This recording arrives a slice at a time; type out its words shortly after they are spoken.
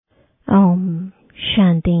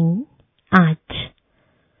शांति। आज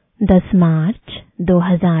 10 मार्च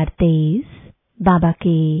 2023 बाबा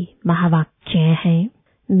के महावाक्य हैं।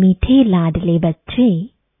 मीठे लाडले बच्चे,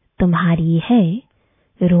 तुम्हारी है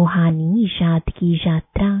रूहानी याद की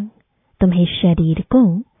यात्रा। तुम्हें शरीर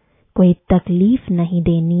को कोई तकलीफ नहीं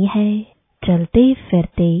देनी है। चलते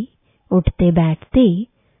फिरते, उठते बैठते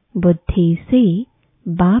बुद्धि से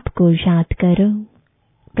बाप को याद करो।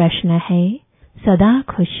 प्रश्न है, सदा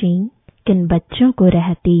खुशी किन बच्चों को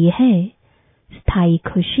रहती है? स्थायी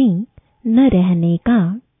खुशी न रहने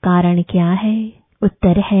का कारण क्या है?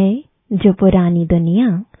 उत्तर है, जो पुरानी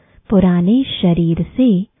दुनिया पुराने शरीर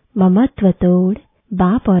से ममत्व तोड़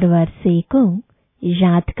बाप और वर्षे को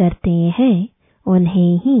याद करते हैं,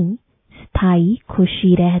 उन्हें ही स्थायी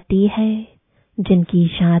खुशी रहती है।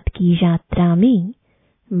 जिनकी याद की यात्रा में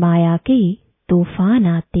माया के तूफान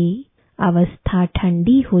आते, अवस्था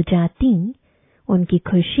ठंडी हो जाती, उनकी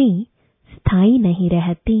खुशी स्थायी नहीं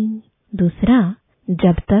रहती। दूसरा,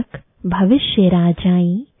 जब तक भविष्य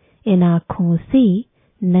राजाएं इन आँखों से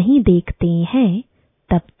नहीं देखते हैं,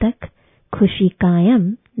 तब तक खुशी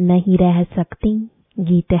कायम नहीं रह सकती।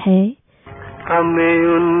 गीत है, हमें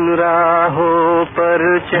उन राहों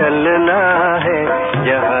पर चलना है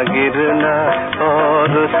जहाँ गिरना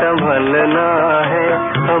और संभलना है।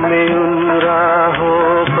 हमें उन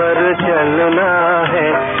राहों पर चलना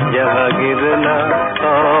है जहाँ गिरना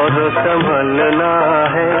और संभलना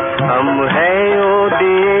है। हम हैं वो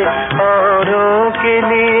दिए औरों के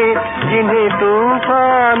लिए जिन्हें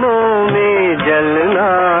तूफानों में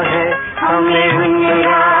जलना है। हमें उन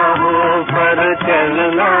राहों पर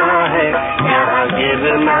चलना है यहाँ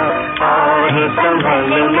गिरना और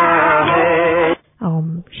संभलना है।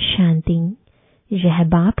 ओम शांति। यह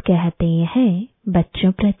बाप कहते हैं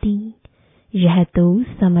बच्चों प्रति, यह तो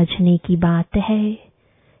समझने की बात है।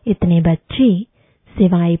 इतने बच्चे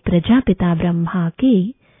सिवाय प्रजापिता ब्रह्मा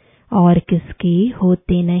के और किसके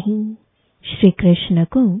होते नहीं। श्री कृष्ण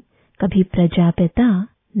को कभी प्रजापिता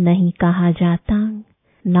नहीं कहा जाता।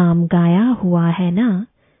 नाम गाया हुआ है ना,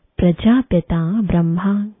 प्रजापिता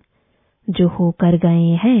ब्रह्मा। जो होकर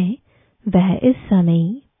गए हैं वह इस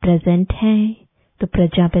समय प्रेजेंट है। तो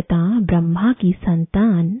प्रजापिता ब्रह्मा की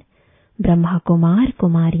संतान ब्रह्मा कुमार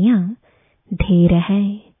कुमारियां ढेर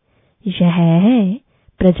है। यह है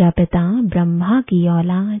प्रजापिता ब्रह्मा की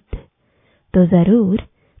औलाद। तो जरूर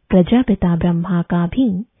प्रजापिता ब्रह्मा का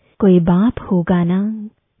भी कोई बाप होगा ना।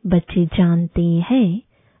 बच्चे जानते हैं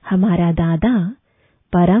हमारा दादा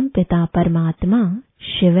परम पिता परमात्मा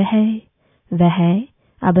शिव है। वह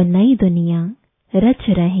अब नई दुनिया रच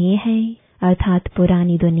रहे हैं, अर्थात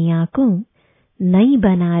पुरानी दुनिया को नई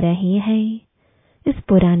बना रहे हैं। इस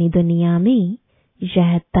पुरानी दुनिया में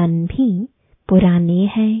यह तन भी पुराने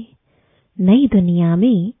हैं। नई दुनिया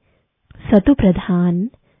में सतु प्रधान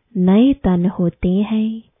नए तन होते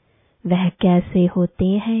हैं। वह कैसे होते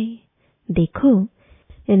हैं? देखो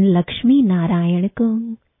इन लक्ष्मी नारायण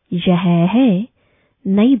को। यह है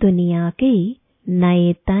नई दुनिया के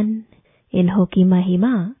नए तन। इन्हों की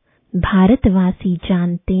महिमा भारतवासी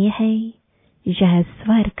जानते हैं। यह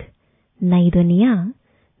स्वर्ग, नई दुनिया,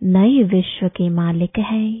 नए विश्व के मालिक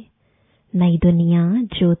है। नई दुनिया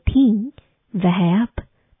जो थी वह अब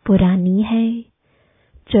पुरानी है।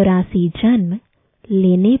 84 जन्म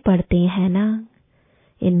लेने पड़ते हैं ना।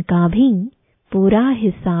 इनका भी पूरा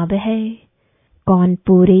हिसाब है। कौन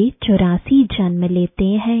पूरे 84 जन्म लेते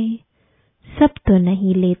हैं? सब तो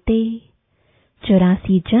नहीं लेते।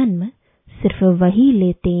 84 जन्म सिर्फ वही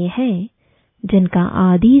लेते हैं जिनका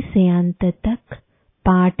आदि से अंत तक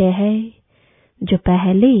पाठ है, जो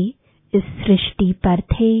पहले इस सृष्टि पर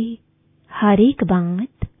थे। हर एक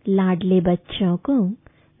बात लाडले बच्चों को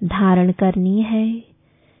धारण करनी है।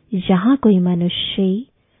 यहाँ कोई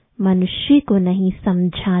मनुष्य को नहीं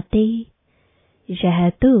समझाते। यह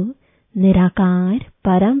तो निराकार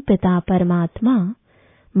परम पिता परमात्मा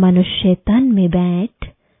मनुष्य तन में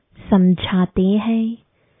बैठ समझाते हैं।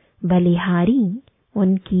 बलिहारी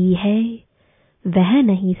उनकी है। वह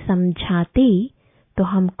नहीं समझाते तो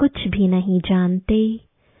हम कुछ भी नहीं जानते।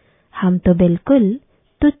 हम तो बिल्कुल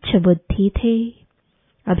तुच्छ बुद्धि थे।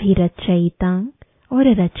 अभी रचयिता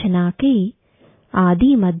और रचना के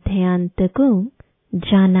आदि मध्य अंत को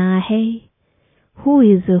जाना है। हु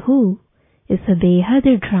इज हु इस बेहद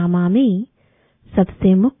ड्रामा में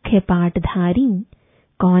सबसे मुख्य पाठधारी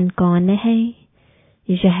कौन कौन है?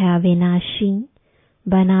 यह अविनाशी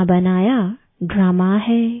बना बनाया ड्रामा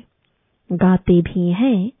है। गाते भी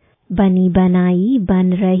हैं बनी बनाई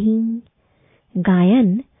बन रही।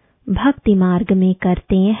 गायन भक्ति मार्ग में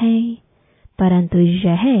करते हैं, परंतु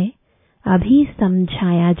यह अभी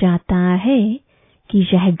समझाया जाता है कि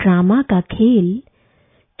यह ड्रामा का खेल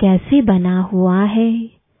कैसे बना हुआ है।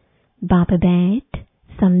 बाप बैठ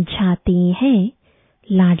समझाते हैं,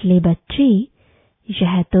 लाडले बच्चे,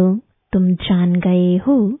 यह तो तुम जान गए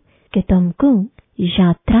हो कि तुमको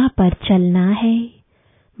यात्रा पर चलना है।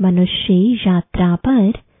 मनुष्य यात्रा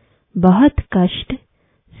पर बहुत कष्ट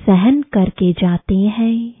सहन करके जाते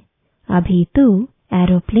हैं। अभी तो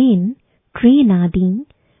एरोप्लेन, ट्रेन आदि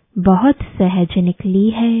बहुत सहज निकली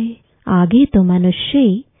है। आगे तो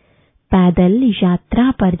मनुष्य पैदल यात्रा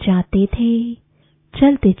पर जाते थे।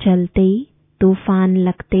 चलते चलते तूफान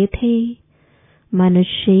लगते थे।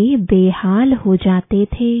 मनुष्य बेहाल हो जाते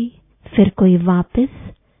थे। फिर कोई वापस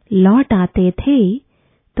लौट आते थे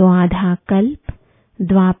तो आधा कल्प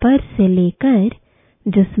द्वापर से लेकर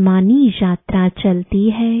जिस्मानी यात्रा चलती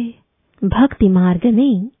है। भक्ति मार्ग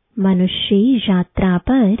में मनुष्य यात्रा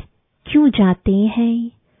पर क्यों जाते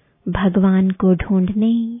हैं? भगवान को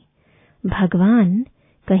ढूंढने। भगवान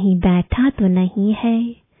कहीं बैठा तो नहीं है।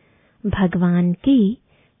 भगवान के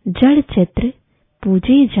जड़ चित्र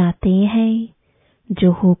पूजे जाते हैं।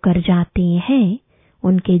 जो होकर जाते हैं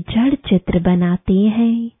उनके जड़ चित्र बनाते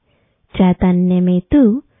हैं। चैतन्य में तो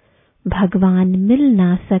भगवान मिल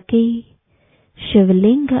ना सके।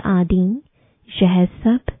 शिवलिंग आदि यह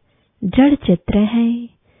सब जड़ चित्र है।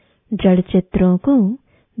 जड़ चित्रों को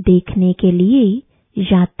देखने के लिए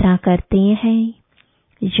यात्रा करते हैं।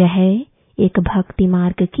 यह एक भक्ति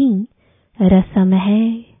मार्ग की रस्म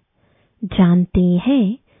है। जानते हैं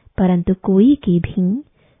परंतु कोई की भी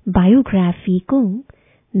बायोग्राफी को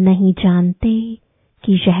नहीं जानते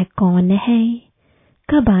कि यह कौन है,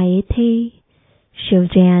 कब आए थे। शिव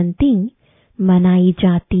जयंती मनाई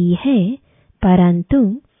जाती है परंतु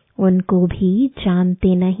उनको भी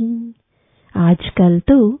जानते नहीं। आजकल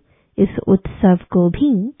तो इस उत्सव को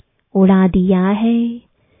भी उड़ा दिया है,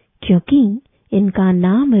 क्योंकि इनका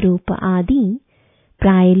नाम रूप आदि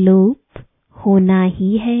प्राय लोप होना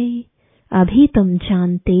ही है। अभी तुम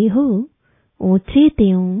जानते हो, ऊंचे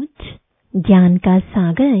ते ऊंच ज्ञान का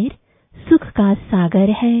सागर सुख का सागर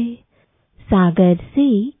है। सागर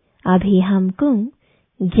से अभी हमको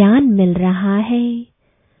ज्ञान मिल रहा है।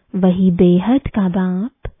 वही बेहद का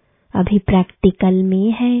बाप अभी प्रैक्टिकल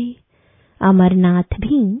में है। अमरनाथ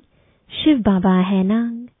भी शिव बाबा है ना,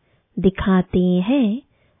 दिखाते हैं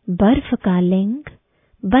बर्फ का लिंग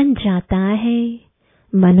बन जाता है।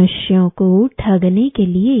 मनुष्यों को ठगने के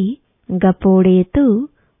लिए गपोड़े तो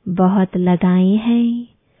बहुत लगाए हैं,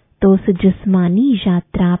 तो उस जिस्मानी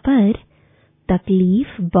यात्रा पर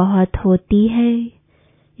तकलीफ बहुत होती है।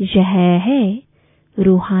 यह है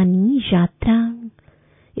रूहानी यात्रा।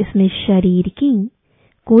 इसमें शरीर की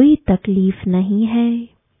कोई तकलीफ नहीं है।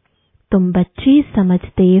 तुम बच्चे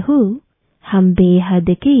समझते हो हम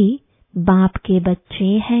बेहद के बाप के बच्चे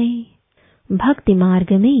हैं। भक्ति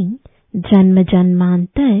मार्ग में जन्म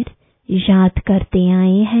जन्मांतर याद करते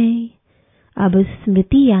आए हैं। अब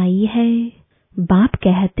स्मृति आई है। बाप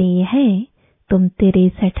कहते हैं तुम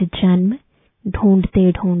 63 जन्म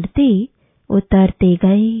ढूंढते ढूंढते उतरते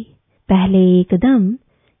गए। पहले एकदम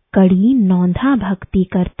कड़ी नौंधा भक्ति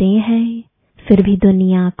करते हैं, फिर भी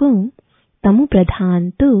दुनिया को तमु प्रधान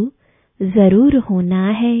तो जरूर होना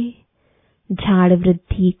है। झाड़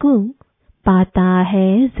वृद्धि को पाता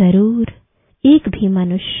है जरूर। एक भी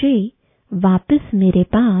मनुष्य वापस मेरे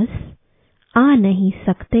पास आ नहीं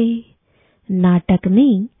सकते। नाटक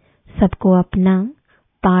में सबको अपना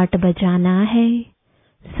पार्ट बजाना है।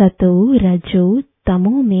 सतो रजो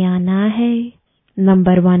तमो में आना है।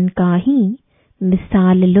 नंबर 1 का ही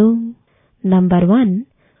मिसाल लो। नंबर 1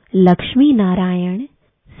 लक्ष्मी नारायण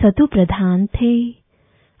सतु प्रधान थे,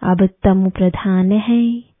 अब तमु प्रधान है,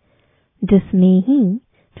 जिसमें ही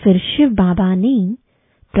फिर शिव बाबा ने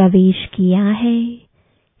प्रवेश किया है,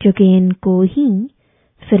 क्योंकि इनको ही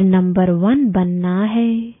फिर नंबर 1 बनना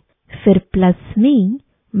है। फिर प्लस में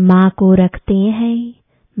माँ को रखते हैं।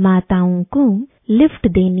 माताओं को लिफ्ट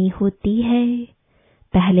देनी होती है।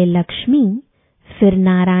 पहले लक्ष्मी फिर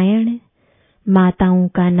नारायण। माताओं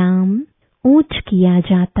का नाम ऊंच किया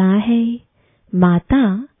जाता है। माता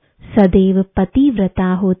सदैव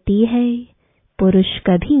पतिव्रता होती है। पुरुष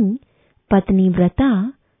कभी पत्नीव्रता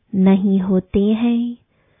नहीं होते हैं।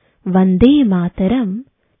 वंदे मातरम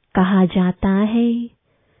कहा जाता है।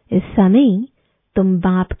 इस समय तुम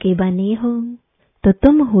बाप के बने हो तो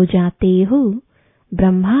तुम हो जाते हो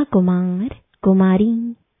ब्रह्मा कुमार कुमारी।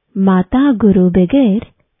 माता गुरु बगैर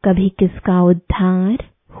कभी किसका उद्धार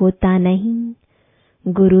होता नहीं।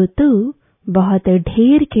 गुरु तो बहुत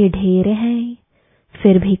ढेर के ढेर है,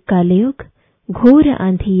 फिर भी कलयुग घोर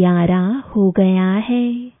अंधियारा हो गया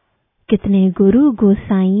है। कितने गुरु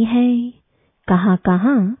गोसाई हैं, कहाँ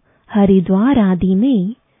कहाँ हरिद्वार आदि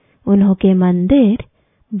में उन्हों के मंदिर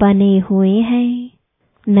बने हुए हैं।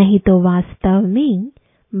 नहीं तो वास्तव में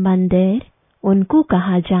मंदिर उनको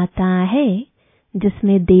कहा जाता है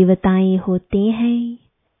जिसमें देवताएं होते हैं।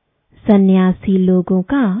 सन्यासी लोगों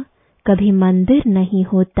का कभी मंदिर नहीं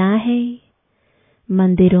होता है।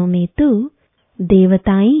 मंदिरों में तो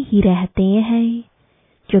देवताएं ही रहते हैं,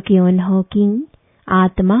 क्योंकि उन्हों की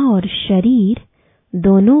आत्मा और शरीर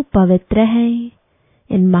दोनों पवित्र है।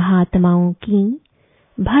 इन महात्माओं की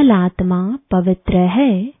भल आत्मा पवित्र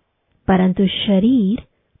है, परंतु शरीर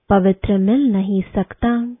पवित्र मिल नहीं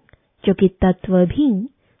सकता, क्योंकि तत्व भी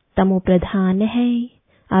तमो प्रधान है।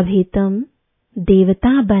 अभी तुम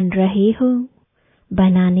देवता बन रहे हो,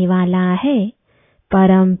 बनाने वाला है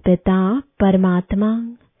परम पिता परमात्मा।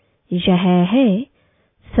 यह है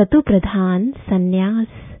सतो प्रधान संन्यास,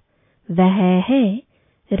 वह है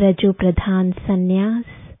रजो प्रधान संन्यास।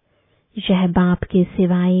 यह बाप के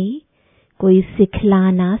सिवाय कोई सिखला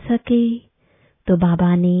ना सके, तो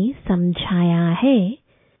बाबा ने समझाया है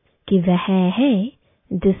कि वह है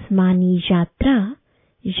जिस्मानी यात्रा,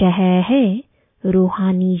 यह है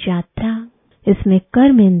रूहानी यात्रा। इसमें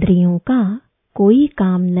कर्म इंद्रियों का कोई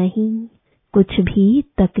काम नहीं, कुछ भी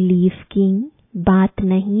तकलीफ की बात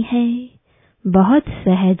नहीं है, बहुत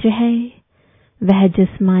सहज है। वह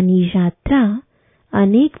जिस्मानी यात्रा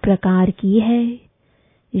अनेक प्रकार की है,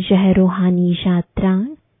 यह रूहानी यात्रा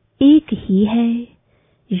एक ही है।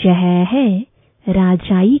 यह है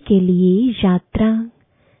राजाई के लिए यात्रा।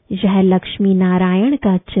 यह लक्ष्मी नारायण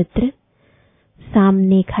का चित्र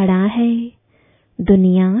सामने खड़ा है।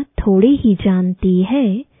 दुनिया थोड़ी ही जानती है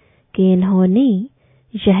कि इन्होंने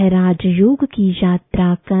यह राजयोग की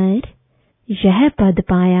यात्रा कर यह पद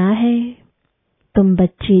पाया है। तुम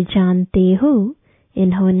बच्चे जानते हो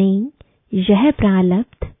इन्होंने यह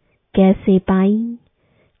प्रारब्ध कैसे पाई।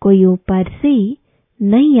 कोई ऊपर से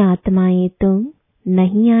नई आत्माएं तो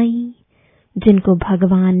नहीं आई जिनको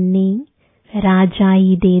भगवान ने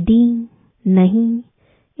राजाई दे दी, नहीं,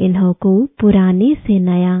 इन्हों को पुराने से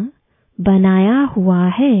नया बनाया हुआ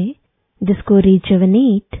है, जिसको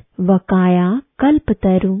रिजुवनेट व काया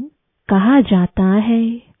कल्पतरु कहा जाता है।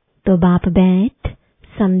 तो बाप बैठ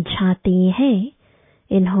समझाते हैं,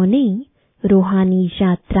 इन्होंने रूहानी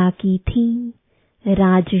यात्रा की थी,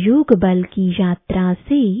 राजयोग बल की यात्रा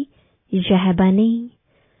से यह बने।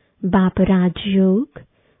 बाप राजयोग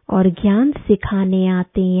और ज्ञान सिखाने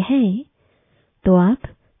आते हैं, तो अब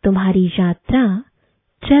तुम्हारी यात्रा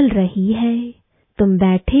चल रही है। तुम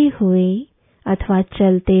बैठे हुए अथवा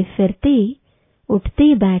चलते फिरते,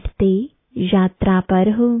 उठते बैठते यात्रा पर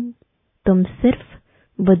हो। तुम सिर्फ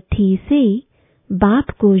बुद्धि से बाप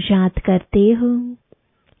को याद करते हो,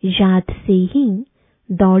 याद से ही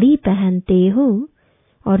दौड़ी पहनते हो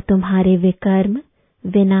और तुम्हारे विकर्म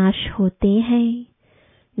विनाश होते हैं।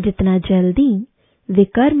 जितना जल्दी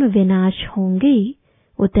विकर्म विनाश होंगे,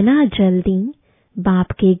 उतना जल्दी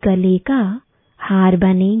बाप के गले का हार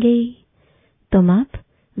बनेंगे। तुम अब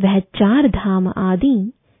वह 4 धाम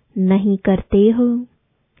आदि नहीं करते हो,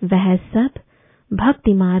 वह सब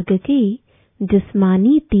भक्ति मार्ग के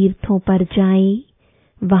जिस्मानी तीर्थों पर जाए,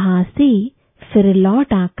 वहां से फिर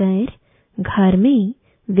लौट आकर घर में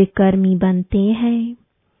विकर्मी बनते हैं।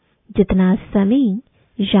 जितना समय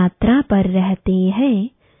यात्रा पर रहते हैं,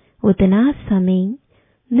 उतना समय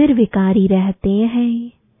निर्विकारी रहते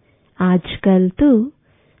हैं। आजकल तो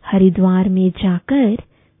हरिद्वार में जाकर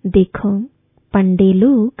देखो, पंडे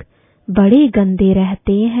लोग बड़े गंदे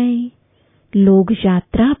रहते हैं। लोग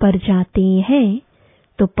यात्रा पर जाते हैं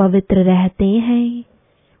तो पवित्र रहते हैं,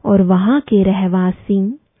 और वहां के रहवासी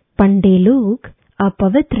पंडे लोग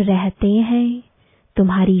अपवित्र रहते हैं।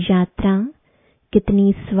 तुम्हारी यात्रा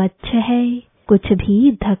कितनी स्वच्छ है, कुछ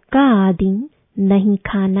भी धक्का आदि नहीं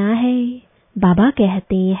खाना है। बाबा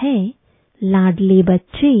कहते हैं, लाडले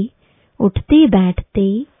बच्चे उठते बैठते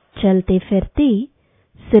चलते फिरते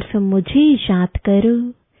सिर्फ मुझे याद करो।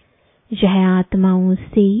 यह आत्माओं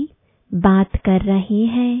से बात कर रहे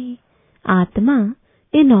हैं। आत्मा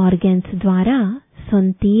इन ऑर्गन्स द्वारा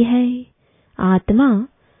सुनती है। आत्मा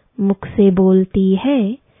मुख से बोलती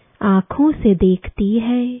है, आंखों से देखती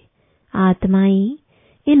है। आत्माएं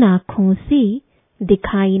इन आंखों से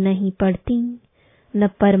दिखाई नहीं पड़ती, न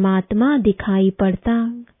परमात्मा दिखाई पड़ता।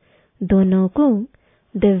 दोनों को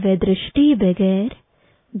दिव्य दृष्टि बगैर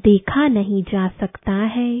देखा नहीं जा सकता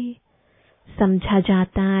है। समझा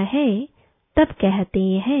जाता है तब कहते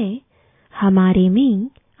हैं, हमारे में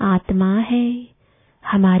आत्मा है,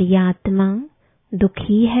 हमारी आत्मा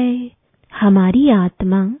दुखी है। हमारी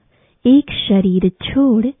आत्मा एक शरीर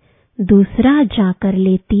छोड़ दूसरा जाकर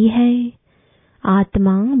लेती है।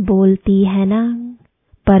 आत्मा बोलती है ना,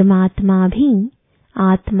 परमात्मा भी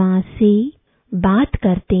आत्मा से बात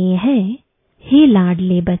करते हैं। हे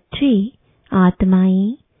लाडले बच्चे,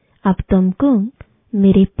 आत्माएं, अब तुमको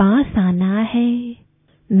मेरे पास आना है।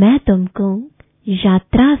 मैं तुमको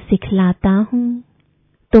यात्रा सिखलाता हूँ।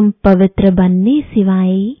 तुम पवित्र बनने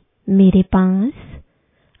सिवाय मेरे पास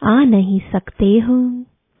आ नहीं सकते हो।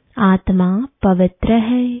 आत्मा पवित्र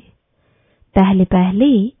है। पहले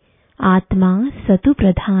पहले आत्मा सतु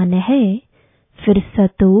प्रधान है, फिर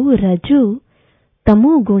सतो रजो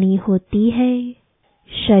तमोगुणी होती है।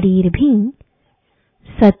 शरीर भी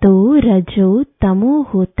सतो रजो तमो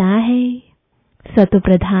होता है। सतु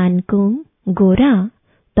प्रधान को गोरा,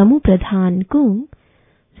 तमो प्रधान को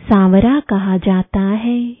सांवरा कहा जाता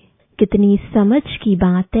है। कितनी समझ की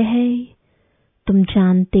बात है। तुम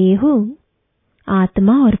जानते हो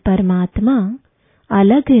आत्मा और परमात्मा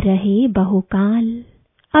अलग रहे बहुकाल,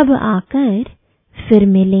 अब आकर फिर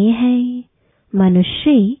मिले हैं।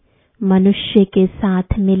 मनुष्य मनुष्य के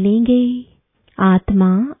साथ मिलेंगे,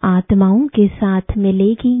 आत्मा आत्माओं के साथ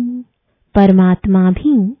मिलेगी, परमात्मा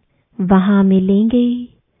भी वहां मिलेंगे।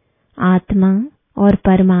 आत्मा और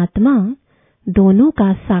परमात्मा दोनों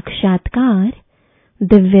का साक्षात्कार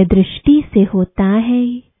दिव्य दृष्टि से होता है,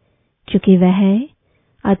 क्योंकि वह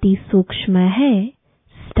अति सूक्ष्म है,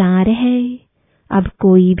 स्टार है। अब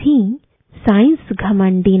कोई भी साइंस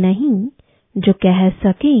घमंडी नहीं जो कह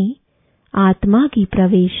सके आत्मा की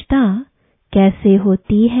प्रवेशता कैसे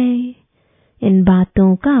होती है। इन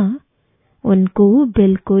बातों का उनको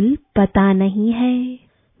बिल्कुल पता नहीं है।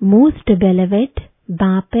 मोस्ट बेलेवेड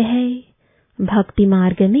बाप है। भक्ति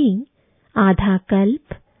मार्ग में आधा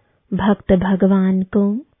कल्प भक्त भगवान को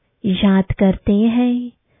याद करते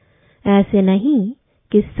हैं। ऐसे नहीं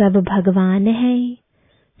कि सब भगवान है।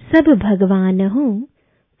 सब भगवान हो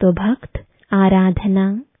तो भक्त आराधना,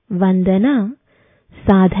 वंदना,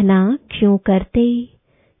 साधना क्यों करते,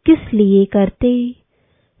 किस लिए करते?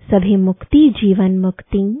 सभी मुक्ति, जीवन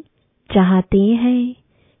मुक्ति चाहते हैं,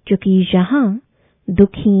 क्योंकि यहाँ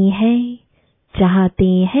दुखी है, चाहते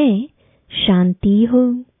हैं शांति हो।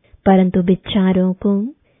 परंतु बिचारों को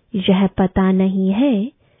यह पता नहीं है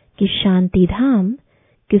कि शांति धाम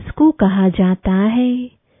किसको कहा जाता है,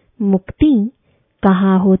 मुक्ति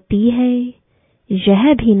कहाँ होती है,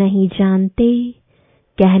 यह भी नहीं जानते।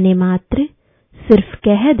 कहने मात्र सिर्फ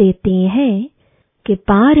कह देते हैं कि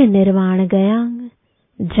पार निर्वाण गया,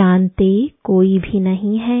 जानते कोई भी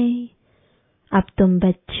नहीं है। अब तुम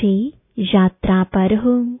बच्चे यात्रा पर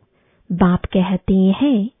हो। बाप कहते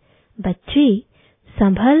हैं, बच्चे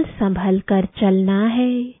संभल संभल कर चलना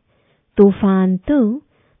है, तूफान तो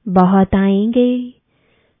बहुत आएंगे।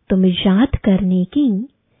 तुम याद करने की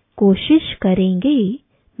कोशिश करेंगे,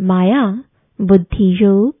 माया बुद्धि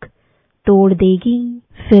योग तोड़ देगी।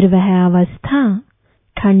 फिर वह अवस्था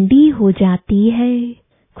ठंडी हो जाती है,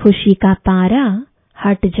 खुशी का पारा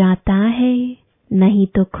हट जाता है। नहीं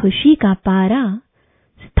तो खुशी का पारा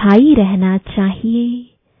स्थायी रहना चाहिए।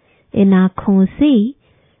 इन आँखों से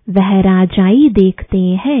वह राजाई देखते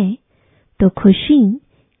हैं तो खुशी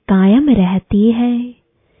कायम रहती है।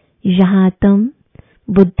 यहाँ तुम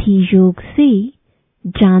बुद्धि योग से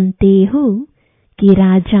जानते हो कि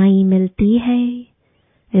राजाई मिलती है।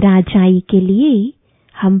 राजाई के लिए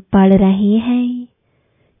हम पढ़ रहे हैं।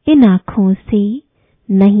 इन आँखों से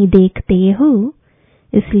नहीं देखते हो,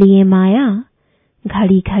 इसलिए माया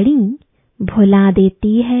घड़ी घड़ी भुला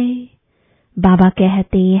देती है। बाबा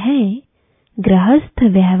कहते हैं, गृहस्थ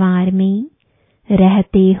व्यवहार में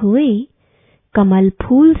रहते हुए कमल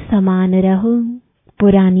फूल समान रहो।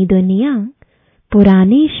 पुरानी दुनिया,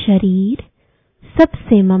 पुराने शरीर,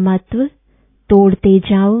 सबसे ममत्व तोड़ते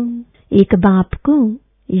जाओ। एक बाप को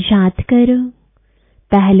याद करो।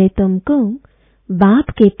 पहले तुमको बाप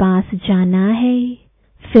के पास जाना है,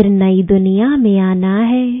 फिर नई दुनिया में आना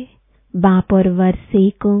है। बाप और वर्षे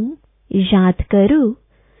को याद करो।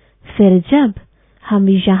 फिर जब हम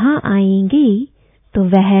यहाँ आएंगे तो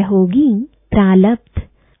वह होगी प्रालब्ध,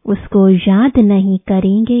 उसको याद नहीं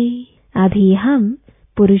करेंगे। अभी हम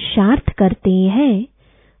पुरुषार्थ करते हैं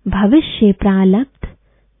भविष्य प्रालब्ध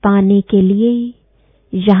पाने के लिए।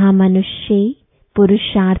 यहाँ मनुष्य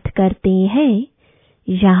पुरुषार्थ करते हैं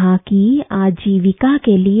यहाँ की आजीविका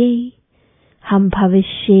के लिए। हम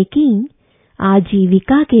भविष्य की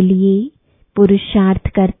आजीविका के लिए पुरुषार्थ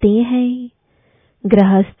करते हैं।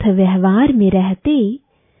 गृहस्थ व्यवहार में रहते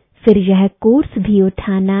फिर यह कोर्स भी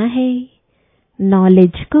उठाना है,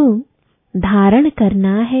 नॉलेज को धारण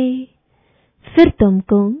करना है। फिर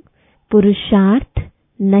तुमको पुरुषार्थ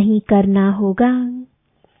नहीं करना होगा।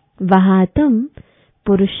 वहां तुम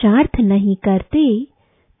पुरुषार्थ नहीं करते,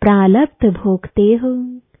 प्रालब्ध भोगते हो।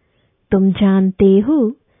 तुम जानते हो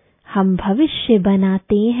हम भविष्य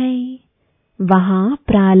बनाते हैं, वहां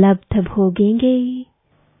प्रालब्ध भोगेंगे।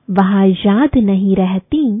 वहां याद नहीं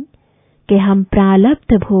रहती कि हम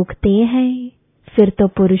प्रारब्ध भोगते हैं, फिर तो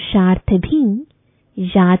पुरुषार्थ भी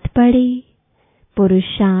याद पड़े।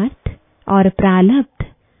 पुरुषार्थ और प्रारब्ध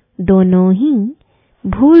दोनों ही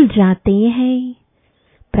भूल जाते हैं।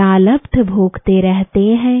 प्रारब्ध भोगते रहते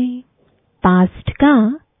हैं, पास्ट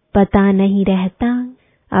का पता नहीं रहता।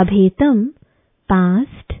 अभी तुम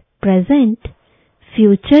पास्ट, प्रेजेंट,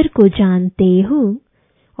 फ्यूचर को जानते हो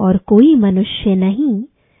और कोई मनुष्य नहीं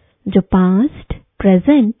जो पास्ट,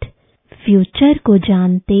 प्रेजेंट, फ्यूचर को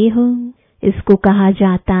जानते हो। इसको कहा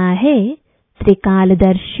जाता है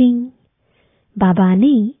त्रिकालदर्शी। बाबा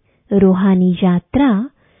ने रूहानी यात्रा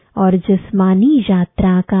और जिस्मानी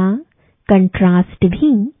यात्रा का कंट्रास्ट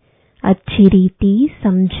भी अच्छी रीति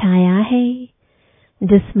समझाया है।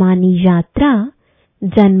 जिस्मानी यात्रा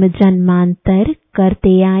जन्म जन्मांतर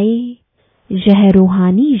करते आए, यह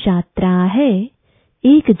रूहानी यात्रा है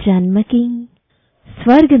एक जन्म की।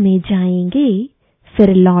 स्वर्ग में जाएंगे,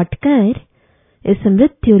 फिर लौटकर इस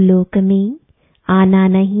मृत्यु लोक में आना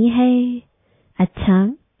नहीं है।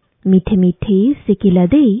 अच्छा, मीठे मीठे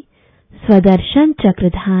सिकिलदे स्वदर्शन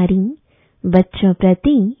चक्रधारी बच्चों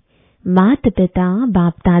प्रति माता पिता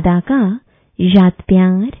बाप दादा का याद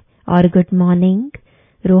प्यार और गुड मॉर्निंग।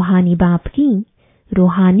 रूहानी बाप की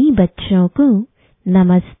रूहानी बच्चों को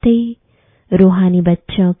नमस्ते। रूहानी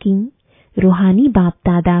बच्चों की रूहानी बाप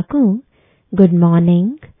दादा को गुड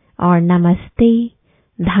मॉर्निंग और नमस्ते।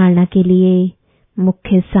 धारणा के लिए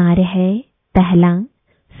मुख्य सार है, पहला,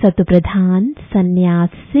 सतप्रधान संन्यास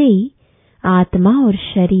से आत्मा और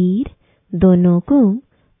शरीर दोनों को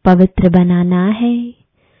पवित्र बनाना है।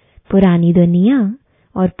 पुरानी दुनिया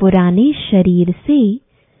और पुराने शरीर से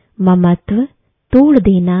ममत्व तोड़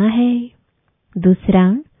देना है।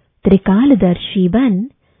 दूसरा, त्रिकालदर्शी बन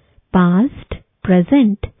पास्ट,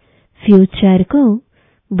 प्रेजेंट, फ्यूचर को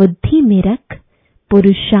बुद्धि में रख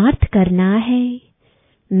पुरुषार्थ करना है।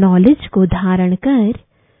 नॉलेज को धारण कर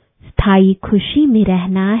स्थायी खुशी में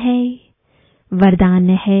रहना है। वरदान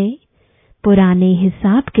है, पुराने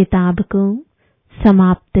हिसाब किताब को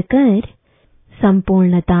समाप्त कर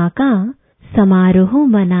संपूर्णता का समारोह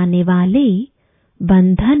मनाने वाले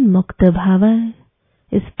बंधन मुक्त भव।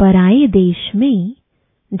 इस पराये देश में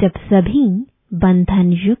जब सभी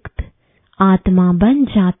बंधन युक्त आत्मा बन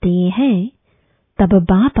जाते हैं, तब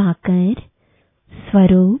बाप आकर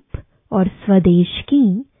स्वरूप और स्वदेश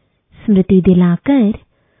की स्मृति दिलाकर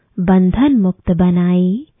बंधन मुक्त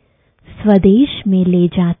बनाए स्वदेश में ले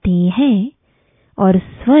जाते हैं और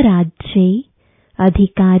स्वराज्य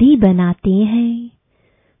अधिकारी बनाते हैं।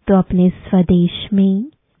 तो अपने स्वदेश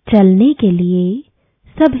में चलने के लिए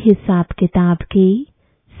सब हिसाब किताब के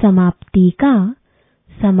समाप्ति का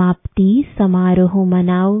समाप्ति समारोह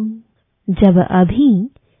मनाओ। जब अभी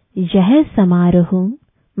यह समारोह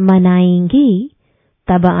मनाएंगे,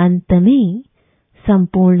 तब अंत में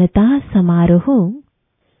संपूर्णता समारोह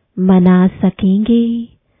मना सकेंगे।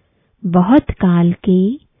 बहुत काल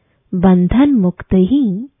के बंधन मुक्त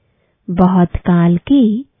ही बहुत काल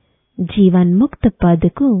के जीवन मुक्त पद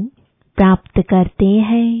को प्राप्त करते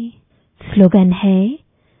हैं। स्लोगन है,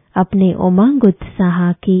 अपने उमंग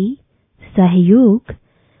उत्साह के सहयोग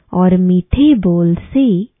और मीठे बोल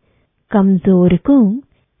से कमजोर को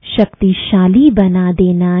शक्तिशाली बना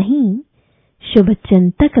देना ही शुभ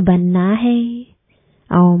चिंतक बनना है।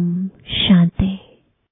 ओम शांति।